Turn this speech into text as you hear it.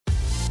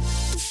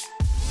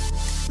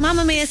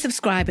Mamamia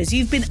subscribers,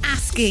 you've been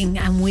asking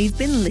and we've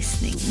been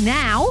listening.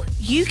 Now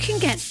you can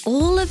get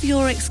all of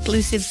your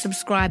exclusive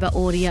subscriber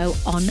audio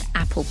on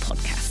Apple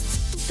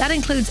Podcasts. That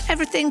includes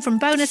everything from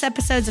bonus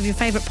episodes of your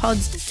favourite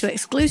pods to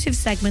exclusive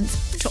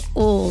segments to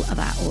all of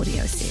our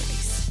audio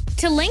series.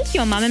 To link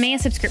your Mamamia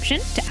subscription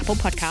to Apple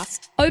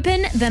Podcasts,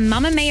 open the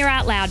Mamamia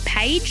Out Loud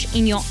page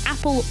in your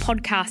Apple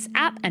Podcasts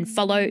app and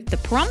follow the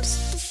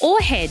prompts, or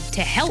head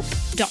to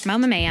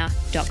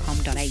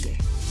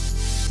help.mamamia.com.au.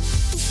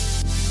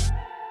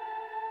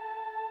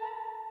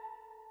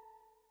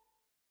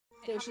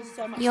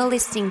 You're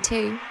listening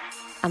to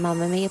a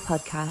Mamamia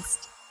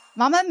podcast.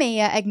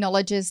 Mamamia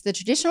acknowledges the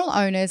traditional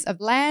owners of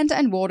land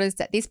and waters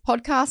that this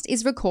podcast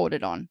is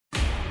recorded on.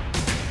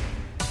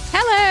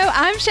 Hello,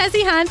 I'm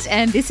Shazzy Hunt,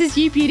 and this is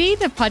You Beauty,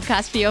 the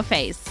podcast for your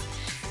face.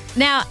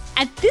 Now,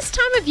 at this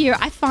time of year,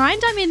 I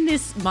find I'm in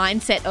this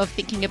mindset of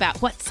thinking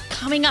about what's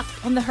coming up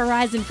on the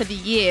horizon for the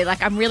year.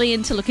 Like, I'm really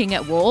into looking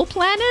at wall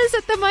planners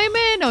at the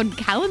moment, on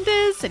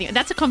calendars. Anyway,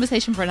 that's a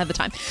conversation for another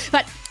time.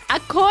 But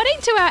according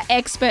to our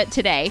expert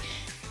today,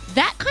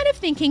 that kind of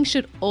thinking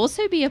should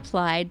also be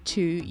applied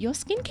to your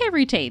skincare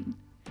routine.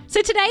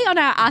 So today on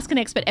our Ask an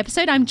Expert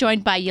episode, I'm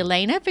joined by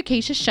Yelena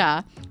Vakisha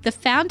Shah, the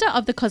founder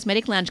of the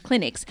Cosmetic Lounge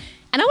Clinics,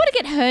 and I want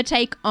to get her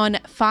take on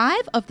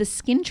 5 of the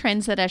skin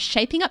trends that are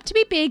shaping up to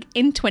be big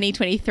in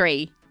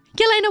 2023.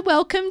 Yelena,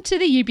 welcome to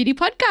the You Beauty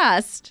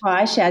podcast.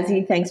 Hi,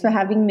 Shazzy. Thanks for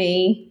having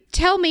me.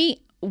 Tell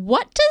me,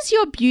 what does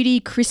your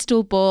beauty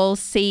crystal ball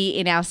see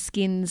in our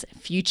skin's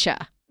future?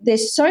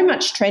 There's so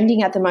much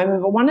trending at the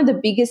moment, but one of the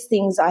biggest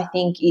things I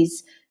think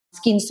is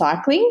skin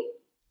cycling.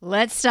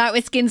 Let's start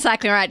with skin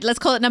cycling. All right, let's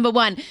call it number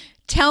 1.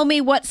 Tell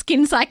me what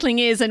skin cycling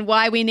is and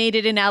why we need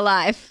it in our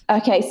life.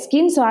 Okay,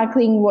 skin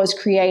cycling was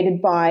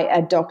created by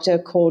a doctor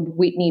called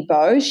Whitney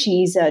Bowe.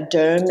 She's a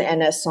derm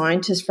and a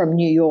scientist from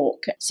New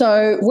York.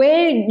 So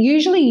we're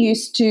usually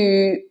used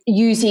to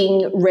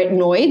using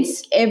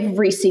retinoids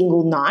every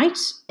single night,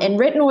 and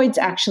retinoids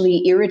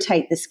actually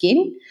irritate the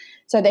skin.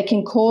 So they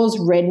can cause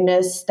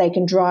redness, they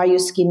can dry your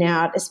skin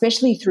out,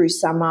 especially through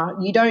summer.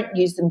 You don't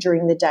use them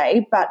during the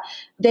day, but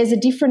there's a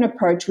different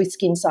approach with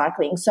skin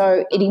cycling.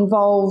 So it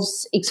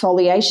involves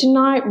exfoliation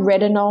night,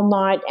 retinol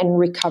night, and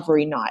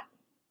recovery night.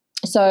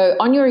 So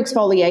on your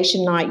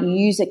exfoliation night, you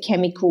use a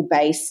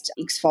chemical-based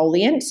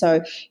exfoliant. So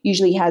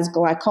usually has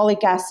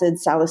glycolic acid,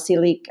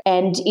 salicylic,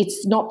 and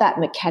it's not that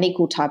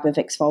mechanical type of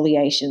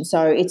exfoliation.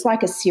 So it's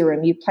like a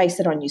serum. You place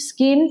it on your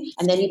skin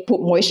and then you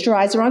put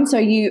moisturizer on. So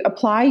you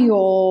apply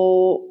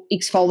your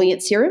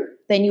exfoliant serum,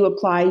 then you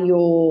apply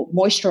your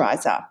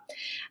moisturizer.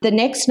 The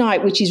next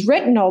night, which is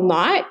retinol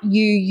night,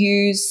 you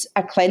use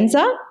a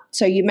cleanser.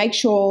 So you make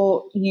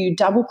sure you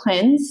double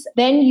cleanse.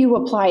 Then you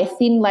apply a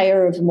thin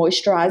layer of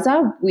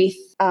moisturizer with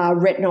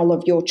retinol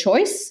of your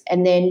choice,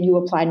 and then you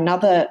apply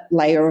another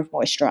layer of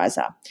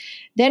moisturizer.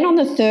 Then on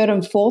the 3rd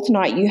and 4th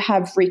night, you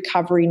have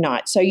recovery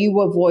night. So you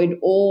avoid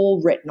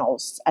all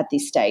retinols at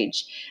this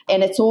stage.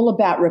 And it's all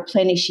about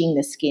replenishing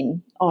the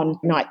skin on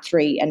night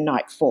 3 and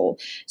night 4.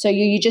 So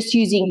you're just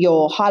using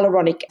your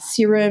hyaluronic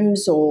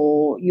serums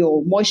or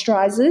your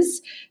moisturizers.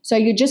 So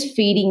you're just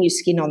feeding your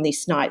skin on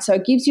this night. So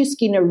it gives your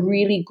skin a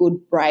really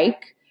good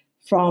break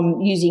from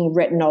using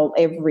retinol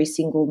every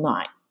single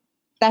night.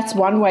 That's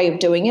one way of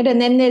doing it. And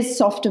then there's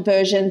softer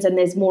versions and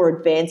there's more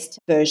advanced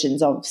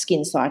versions of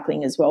skin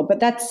cycling as well. But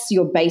that's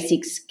your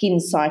basic skin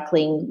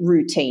cycling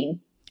routine.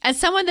 As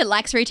someone that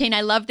likes routine,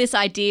 I love this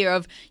idea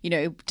of,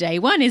 day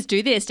 1 is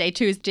do this, day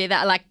 2 is do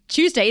that. Like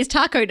Tuesday is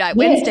taco night,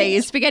 Wednesday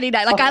is spaghetti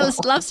night. Like I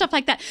love stuff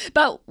like that.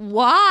 But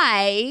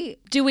why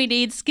do we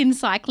need skin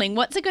cycling?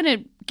 What's it going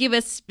to give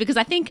us? Because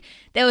I think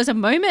there was a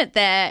moment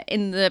there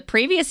in the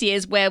previous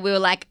years where we were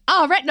like,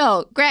 oh,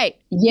 retinol, great.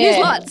 Use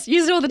lots,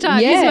 use it all the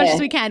time, use as much as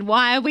we can.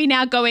 Why are we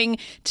now going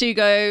to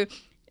go,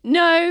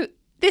 no,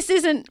 this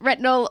isn't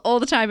retinol all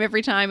the time,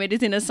 every time. It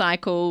is in a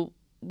cycle.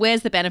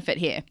 Where's the benefit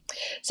here?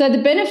 So the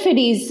benefit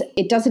is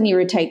it doesn't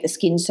irritate the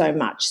skin so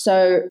much.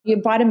 So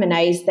your vitamin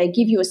A's, they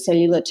give you a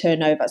cellular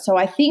turnover. So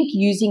I think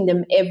using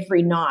them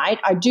every night,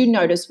 I do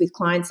notice with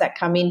clients that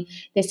come in,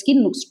 their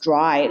skin looks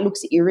dry. It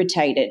looks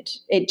irritated.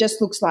 It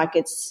just looks like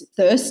it's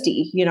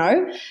thirsty,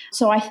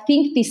 So I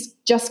think this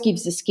just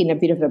gives the skin a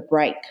bit of a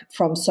break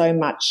from so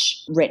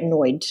much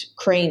retinoid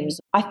creams.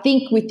 I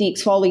think with the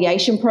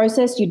exfoliation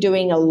process, you're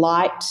doing a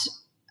light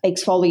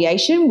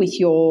exfoliation with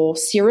your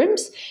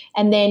serums,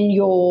 and then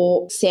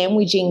you're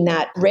sandwiching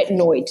that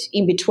retinoid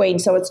in between.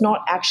 So it's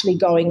not actually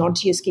going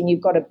onto your skin. You've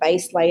got a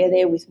base layer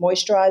there with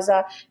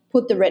moisturizer,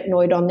 put the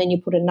retinoid on, then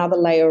you put another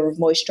layer of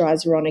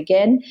moisturizer on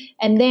again.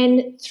 And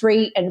then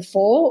 3 and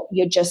 4,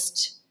 you're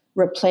just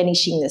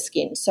replenishing the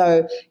skin.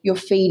 So you're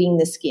feeding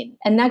the skin,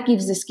 and that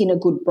gives the skin a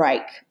good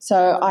break.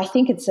 So I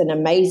think it's an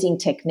amazing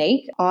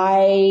technique.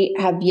 I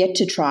have yet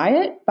to try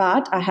it,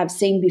 but I have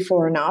seen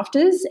before and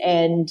afters,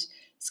 and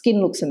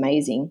skin looks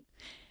amazing.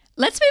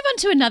 Let's move on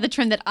to another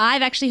trend that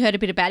I've actually heard a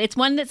bit about. It's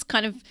one that's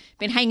kind of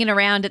been hanging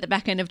around at the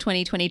back end of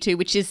 2022,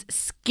 which is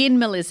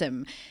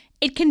skinmalism.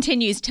 It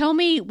continues. Tell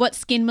me what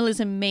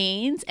skinmalism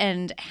means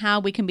and how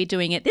we can be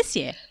doing it this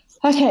year.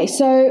 Okay,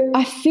 so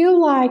I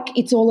feel like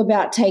it's all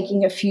about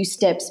taking a few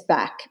steps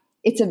back.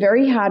 It's a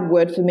very hard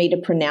word for me to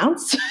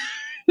pronounce.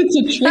 It's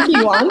a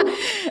tricky one.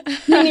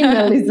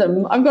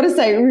 Minimalism. I've got to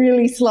say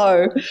really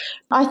slow.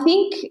 I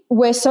think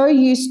we're so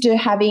used to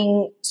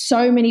having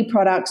so many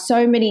products,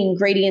 so many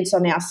ingredients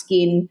on our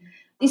skin.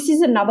 This is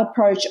another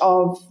approach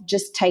of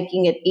just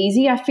taking it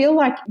easy. I feel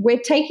like we're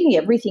taking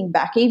everything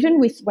back,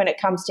 even with when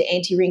it comes to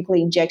anti-wrinkle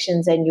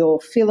injections and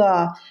your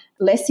filler,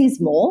 less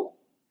is more.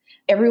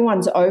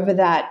 Everyone's over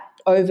that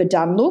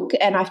overdone look,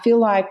 and I feel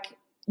like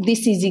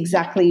this is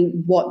exactly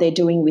what they're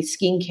doing with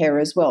skincare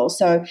as well.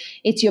 So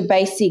it's your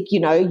basic,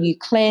 you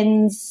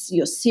cleanse,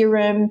 your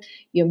serum,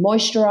 you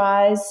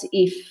moisturize.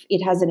 If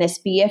it has an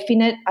SPF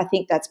in it, I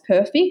think that's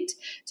perfect.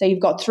 So you've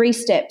got 3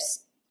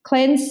 steps: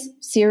 cleanse,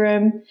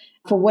 serum,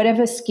 for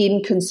whatever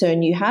skin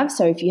concern you have.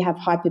 So if you have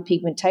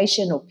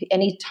hyperpigmentation or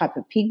any type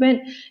of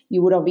pigment,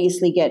 you would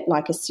obviously get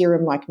like a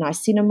serum like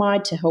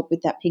niacinamide to help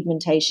with that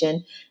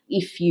pigmentation.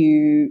 If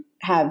you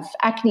have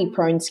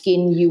acne-prone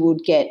skin, you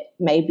would get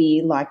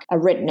maybe like a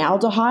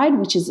retinaldehyde,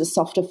 which is a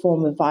softer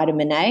form of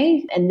vitamin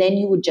A, and then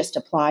you would just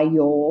apply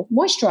your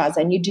moisturizer,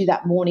 and you do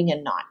that morning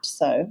and night.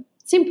 So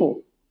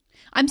simple.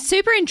 I'm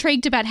super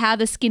intrigued about how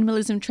the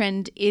skinmalism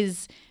trend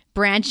is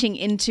branching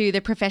into the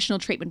professional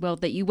treatment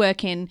world that you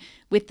work in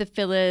with the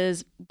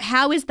fillers.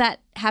 How is that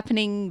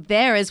happening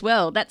there as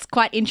well? That's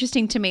quite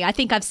interesting to me. I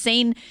think I've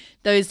seen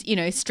those,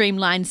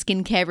 streamlined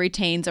skincare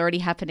routines already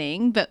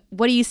happening, but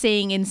what are you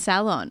seeing in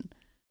salon?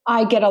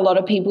 I get a lot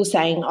of people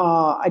saying,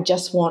 I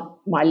just want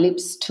my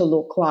lips to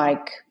look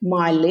like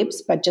my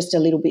lips, but just a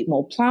little bit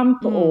more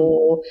plump,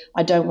 or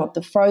I don't want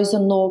the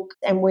frozen look.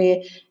 And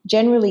we're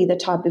generally the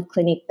type of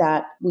clinic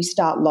that we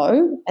start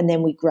low and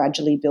then we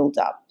gradually build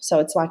up. So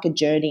it's like a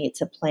journey. It's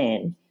a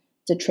plan.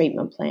 It's a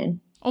treatment plan.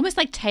 Almost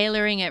like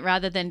tailoring it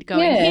rather than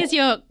going, here's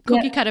your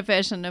cookie cutter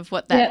version of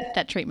what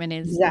that treatment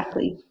is.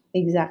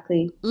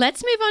 Exactly.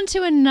 Let's move on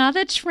to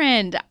another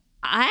trend.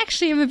 I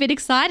actually am a bit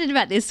excited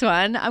about this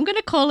one. I'm going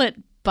to call it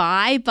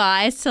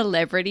Bye-bye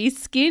celebrity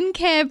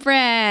skincare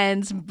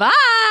brands. Bye.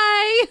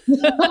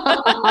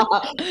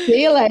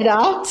 See you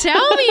later.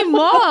 Tell me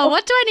more.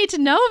 What do I need to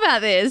know about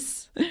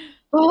this?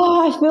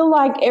 I feel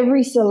like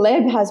every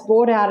celeb has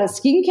brought out a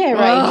skincare range,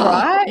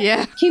 right?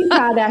 Yeah. Kim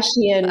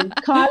Kardashian,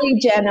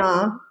 Kylie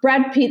Jenner,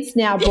 Brad Pitt's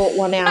now brought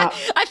one out.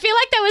 I feel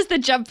like that was the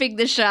jumping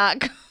the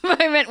shark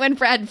moment when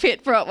Brad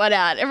Pitt brought one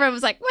out. Everyone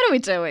was like, what are we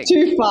doing?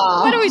 Too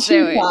far. What are we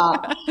doing?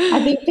 Far.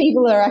 I think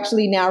people are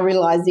actually now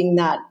realizing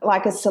that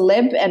like a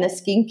celeb and a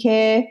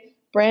skincare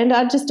brand,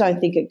 I just don't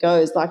think it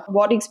goes. Like,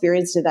 what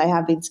experience do they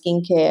have in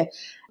skincare?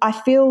 I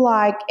feel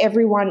like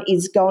everyone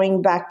is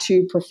going back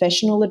to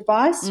professional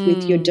advice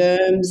with your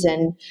derms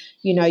and,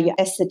 your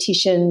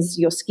estheticians,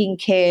 your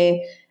skincare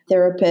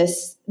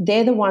therapists.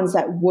 They're the ones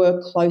that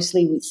work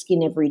closely with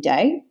skin every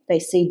day. They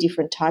see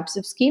different types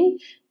of skin.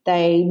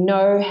 They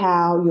know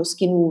how your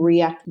skin will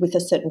react with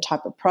a certain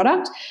type of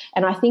product.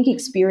 And I think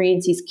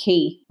experience is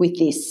key with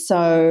this.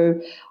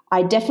 So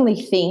I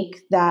definitely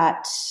think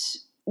that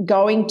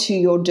going to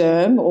your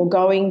derm or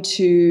going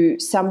to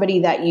somebody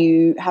that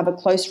you have a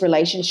close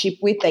relationship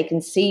with, they can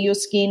see your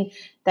skin,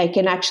 they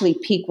can actually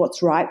pick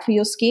what's right for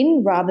your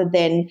skin rather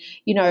than,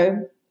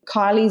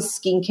 Kylie's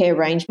skincare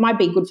range might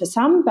be good for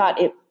some, but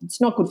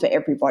it's not good for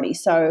everybody.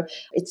 So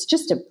it's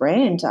just a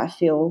brand, I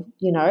feel,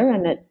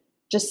 and it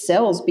just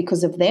sells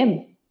because of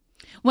them.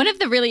 One of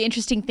the really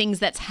interesting things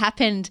that's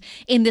happened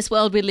in this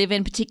world we live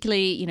in,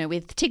 particularly,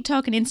 with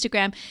TikTok and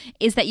Instagram,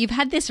 is that you've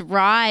had this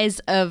rise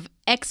of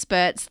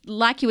experts,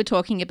 like you were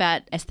talking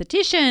about,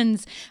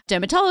 estheticians,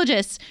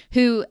 dermatologists,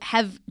 who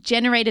have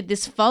generated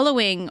this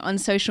following on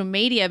social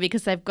media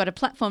because they've got a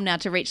platform now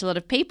to reach a lot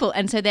of people.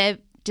 And so they're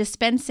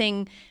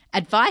dispensing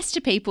advice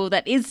to people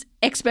that is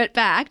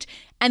expert-backed.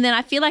 And then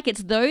I feel like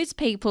it's those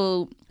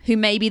people who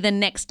may be the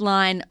next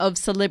line of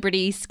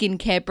celebrity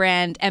skincare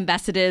brand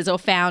ambassadors or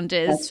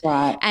founders. That's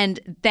right. And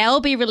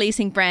they'll be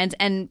releasing brands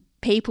and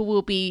people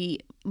will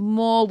be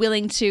more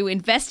willing to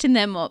invest in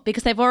them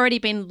because they've already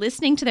been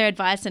listening to their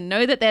advice and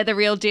know that they're the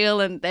real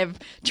deal and they've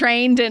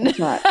trained and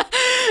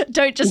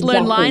don't just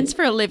learn lines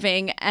for a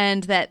living,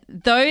 and that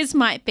those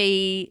might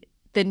be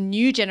the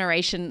new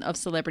generation of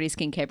celebrity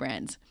skincare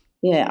brands.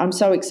 Yeah, I'm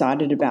so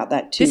excited about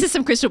that too. This is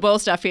some crystal ball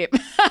stuff here.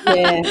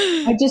 Yeah,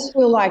 I just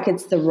feel like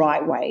it's the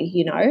right way,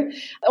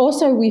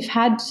 Also, we've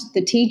had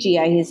the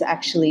TGA has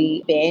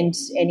actually banned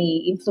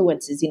any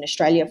influencers in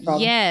Australia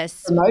from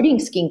promoting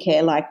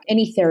skincare, like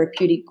any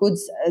therapeutic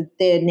goods,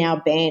 they're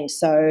now banned.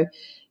 So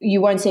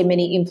you won't see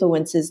many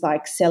influencers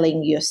like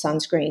selling your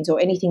sunscreens or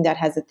anything that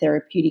has a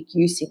therapeutic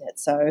use in it.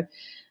 So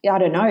I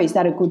don't know, is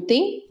that a good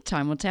thing?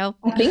 Time will tell.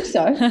 I think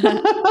so.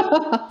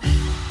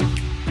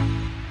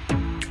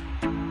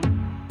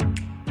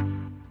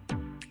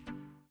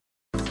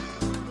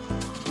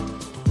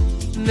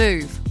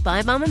 Move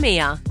by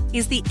Mamamia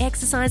is the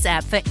exercise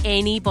app for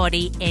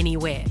anybody,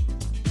 anywhere.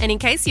 And in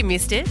case you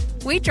missed it,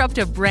 we dropped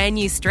a brand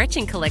new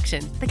stretching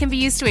collection that can be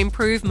used to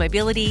improve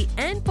mobility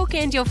and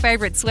bookend your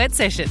favourite sweat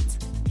sessions.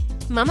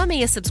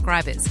 Mamamia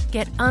subscribers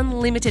get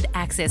unlimited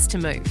access to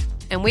Move,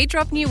 and we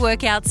drop new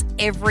workouts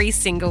every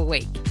single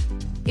week.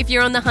 If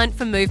you're on the hunt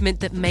for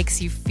movement that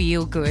makes you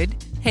feel good,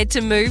 head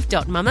to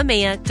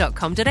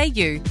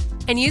move.mamamia.com.au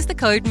and use the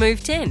code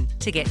MOVE10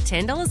 to get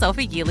 $10 off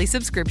a yearly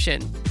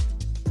subscription.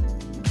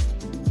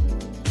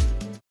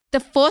 The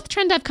fourth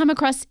trend I've come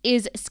across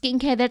is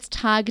skincare that's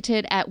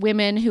targeted at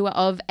women who are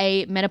of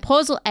a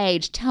menopausal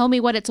age. Tell me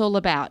what it's all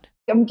about.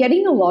 I'm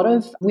getting a lot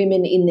of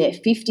women in their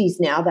 50s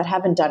now that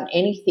haven't done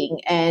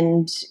anything,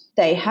 and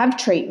they have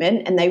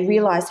treatment and they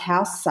realize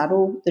how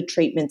subtle the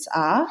treatments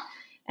are.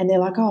 And they're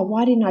like, oh,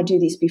 why didn't I do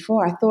this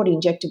before? I thought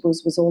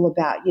injectables was all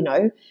about,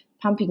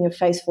 pumping your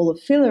face full of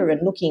filler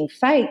and looking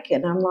fake.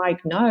 And I'm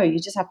like, no, you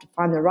just have to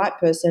find the right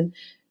person,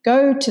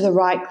 go to the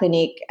right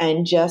clinic,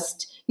 and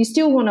you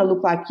still want to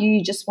look like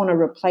you just want to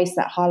replace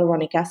that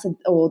hyaluronic acid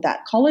or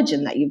that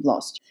collagen that you've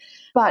lost.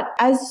 But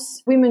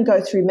as women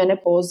go through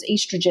menopause,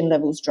 estrogen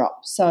levels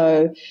drop.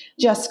 So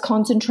just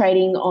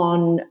concentrating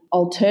on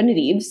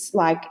alternatives,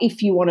 like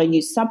if you want to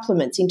use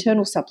supplements,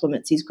 internal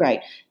supplements is great.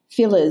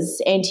 Fillers,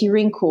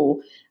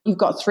 anti-wrinkle. You've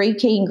got 3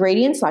 key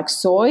ingredients like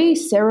soy,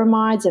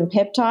 ceramides, and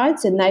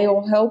peptides, and they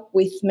all help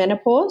with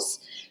menopause.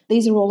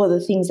 These are all of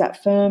the things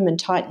that firm and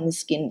tighten the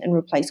skin and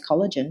replace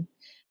collagen.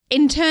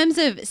 In terms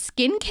of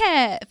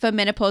skincare for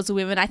menopausal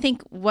women, I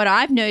think what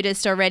I've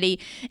noticed already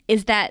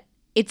is that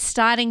it's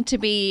starting to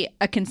be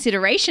a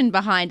consideration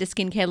behind a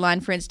skincare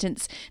line. For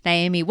instance,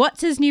 Naomi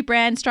Watts' new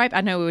brand, Stripe.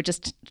 I know we were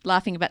just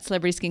laughing about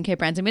celebrity skincare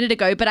brands a minute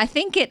ago, but I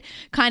think it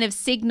kind of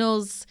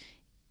signals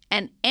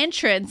an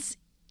entrance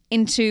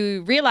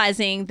into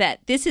realizing that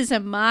this is a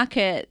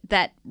market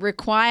that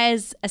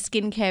requires a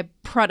skincare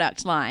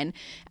product line,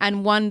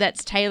 and one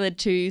that's tailored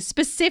to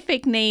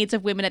specific needs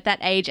of women at that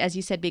age, as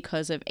you said,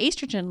 because of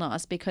estrogen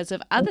loss, because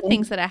of other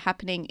things that are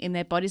happening in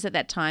their bodies at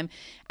that time,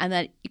 and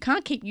that you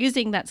can't keep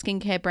using that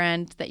skincare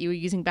brand that you were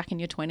using back in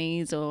your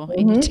 20s or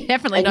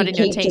definitely not in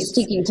your teens. Just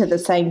sticking to the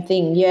same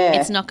thing, yeah.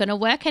 It's not going to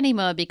work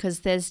anymore because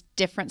there's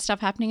different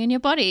stuff happening in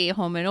your body,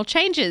 hormonal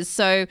changes.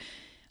 So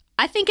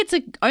I think it's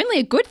only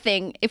a good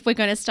thing if we're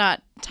going to start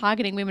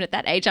targeting women at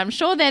that age. I'm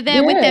sure they're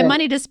there with their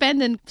money to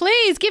spend, and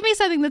please give me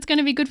something that's going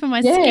to be good for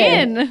my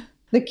skin.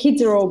 The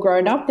kids are all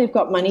grown up. They've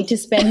got money to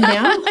spend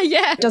now.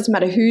 Yeah. It doesn't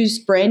matter whose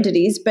brand it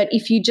is, but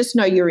if you just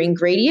know your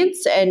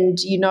ingredients and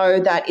you know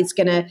that it's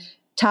going to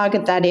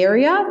target that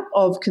area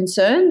of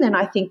concern, then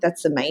I think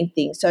that's the main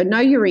thing. So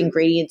know your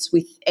ingredients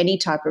with any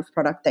type of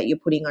product that you're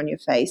putting on your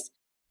face.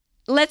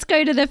 Let's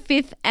go to the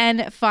fifth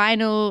and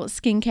final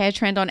skincare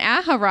trend on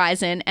our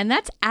horizon, and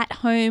that's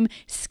at-home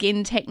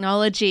skin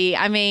technology.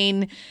 I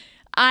mean,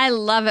 I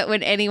love it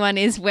when anyone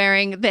is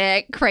wearing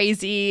their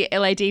crazy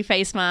LED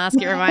face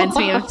mask. It reminds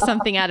me of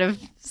something out of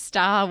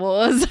Star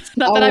Wars.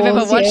 Not that I've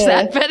ever watched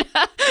that, but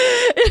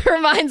it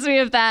reminds me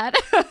of that.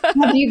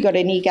 Have you got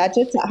any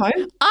gadgets at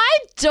home? I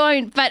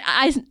don't, but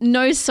I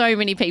know so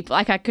many people.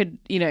 Like I could,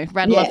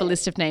 rattle off a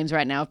list of names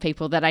right now of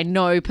people that I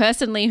know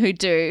personally who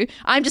do.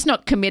 I'm just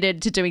not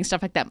committed to doing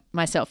stuff like that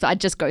myself.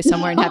 I'd just go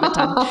somewhere and have it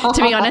done,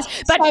 to be honest.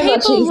 But so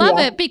people love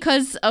it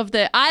because of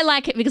I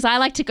like it because I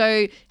like to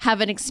go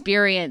have an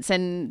experience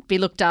and be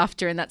looked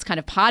after, and that's kind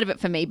of part of it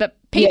for me. But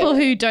people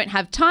who don't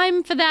have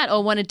time for that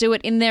or want to do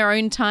it in their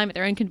own time, at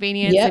their own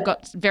convenience, they've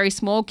got very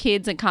small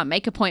kids and can't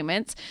make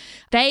appointments,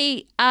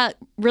 they are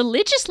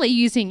religiously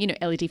using,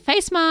 LED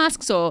face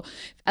masks or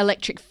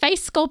electric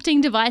face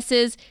sculpting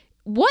devices.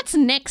 What's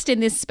next in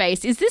this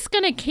space? Is this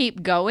going to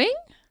keep going?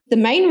 The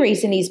main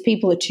reason is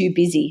people are too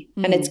busy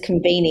and it's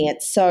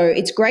convenient. So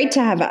it's great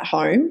to have at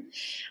home.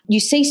 You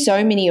see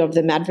so many of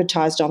them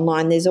advertised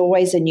online. There's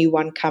always a new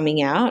one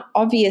coming out.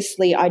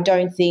 Obviously, I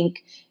don't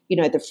think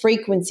the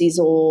frequencies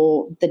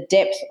or the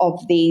depth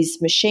of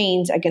these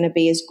machines are going to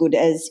be as good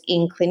as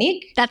in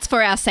clinic. That's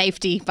for our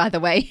safety, by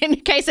the way, in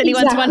case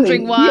anyone's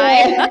wondering why.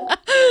 Yeah.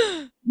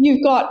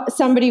 You've got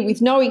somebody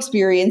with no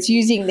experience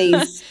using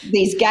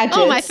these gadgets.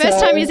 Oh, my first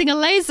time using a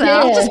laser. Yeah.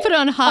 I'll just put it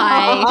on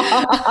high.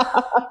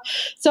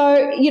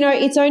 So,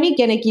 it's only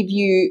going to give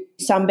you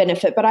some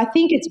benefit, but I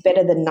think it's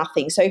better than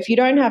nothing. So if you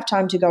don't have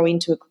time to go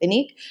into a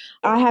clinic,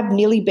 I have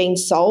nearly been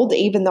sold,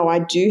 even though I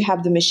do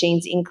have the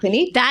machines in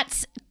clinic.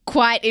 That's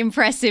quite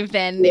impressive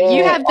then. If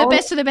you have the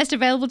best of the best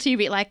available to you,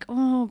 be like,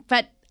 oh,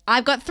 but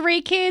I've got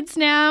 3 kids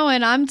now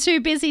and I'm too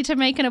busy to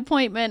make an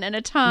appointment and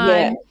a time.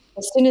 Yeah.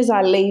 As soon as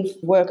I leave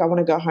work, I want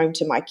to go home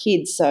to my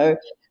kids. So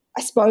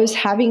I suppose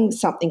having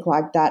something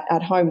like that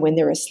at home when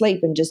they're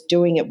asleep and just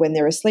doing it when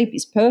they're asleep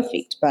is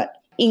perfect. But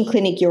in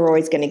clinic, you're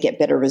always going to get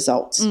better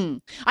results.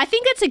 I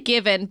think that's a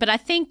given, but I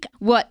think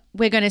what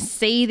we're going to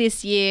see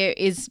this year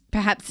is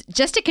perhaps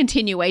just a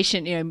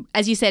continuation,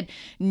 as you said,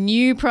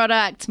 new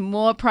products,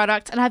 more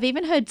products, and I've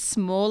even heard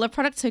smaller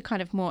products, so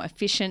kind of more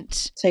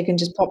efficient. So you can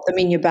just pop them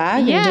in your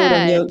bag and do it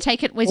on your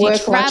take it with your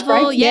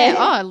travel.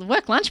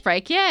 Work lunch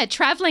break. Yeah,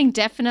 traveling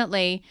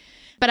definitely.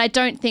 But I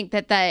don't think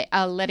that they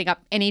are letting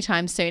up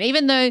anytime soon,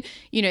 even though,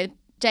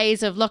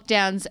 days of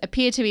lockdowns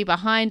appear to be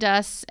behind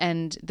us,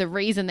 and the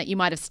reason that you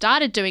might have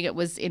started doing it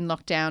was in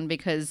lockdown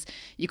because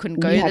you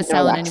couldn't go to the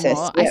salon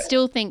anymore. Yep. I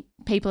still think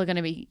people are going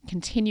to be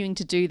continuing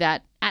to do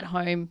that at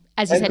home,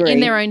 as you said, in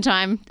their own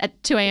time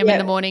at 2 a.m. in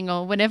the morning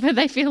or whenever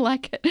they feel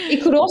like it.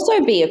 It could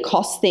also be a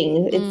cost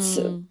thing. It's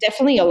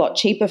definitely a lot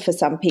cheaper for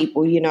some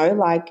people,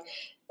 like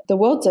the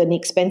world's an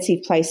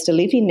expensive place to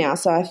live in now.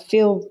 So I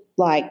feel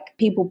like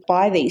people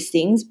buy these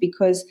things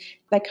because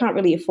they can't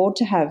really afford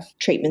to have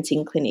treatments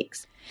in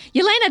clinics.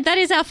 Yelena, that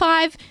is our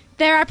 5.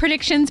 There are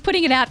predictions,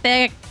 putting it out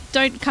there.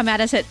 Don't come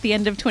at us at the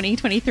end of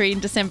 2023 in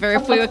December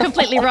if we were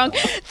completely wrong.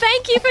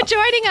 Thank you for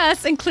joining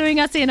us and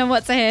cluing us in on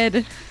what's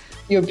ahead.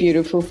 You're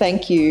beautiful.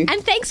 Thank you.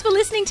 And thanks for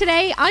listening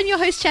today. I'm your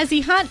host,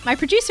 Chazzy Hunt. My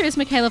producer is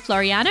Michaela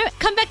Floriano.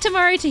 Come back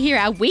tomorrow to hear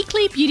our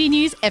weekly Beauty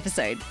News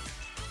episode.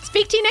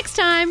 Speak to you next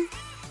time.